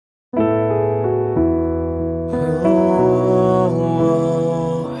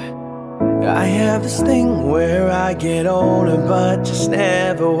have this thing where I get older but just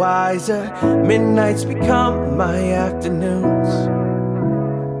never wiser. Midnights become my afternoons.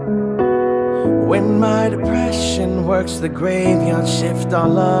 When my depression works the graveyard shift,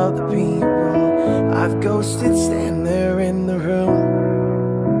 all of the people I've ghosted stand there in the room.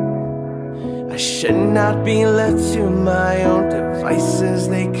 I should not be left to my own devices.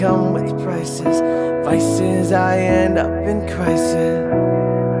 They come with prices, vices, I end up in crisis.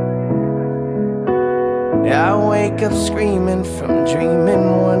 I wake up screaming from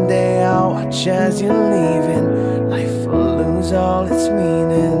dreaming. One day I'll watch as you're leaving. Life will lose all its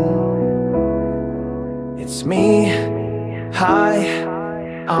meaning. It's me, hi,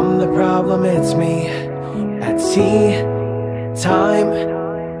 I'm the problem, it's me. At tea time,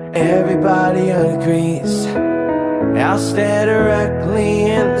 everybody agrees. I'll stare directly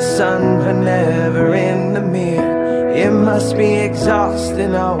in the sun, but never in the mirror. It must be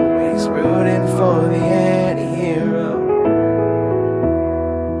exhausting, always rooting for the anti-hero.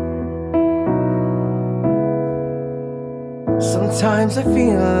 Sometimes I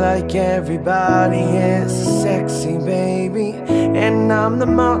feel like everybody is a sexy baby, and I'm the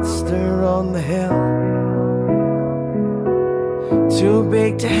monster on the hill. Too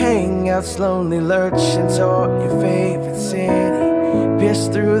big to hang out, slowly lurching toward your favorite city.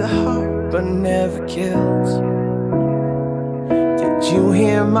 Pierced through the heart, but never killed. Did you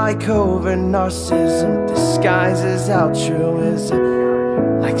hear my covert narcissism disguises altruism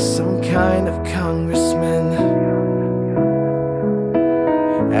like some kind of congressman?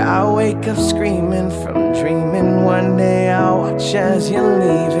 I wake up screaming from dreaming. One day I'll watch as you're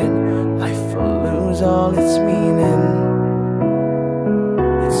leaving. Life will lose all its meaning.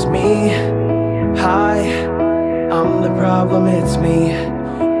 It's me, hi, I'm the problem, it's me.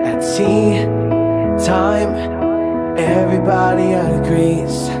 At tea time, everybody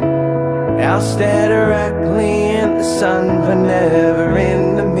agrees. I'll stare directly in the sun, but never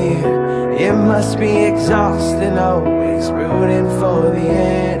in the mirror. It must be exhausting, always rooting for the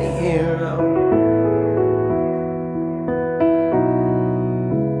anti-hero.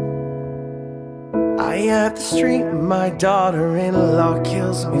 I have the street, my daughter-in-law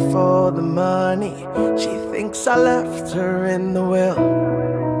kills me for the money. She thinks I left her in the will.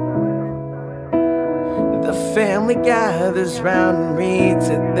 The family gathers round and reads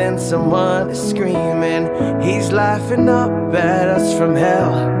it, then someone is screaming. He's laughing up at us from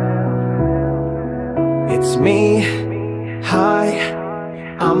hell. It's me, hi,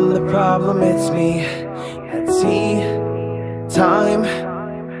 I'm the problem, it's me. At tea time,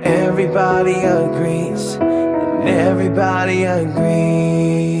 everybody agrees, and everybody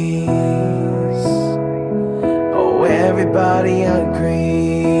agrees. Oh, everybody agrees.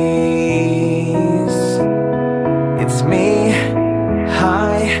 It's me,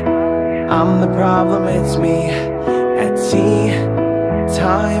 hi, I'm the problem, it's me. At tea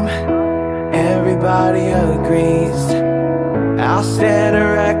time, everybody agrees. I'll stare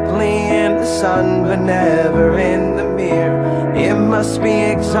directly in the sun, but never in the mirror. It must be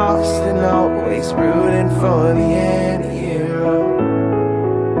exhausting, always rooting for the end.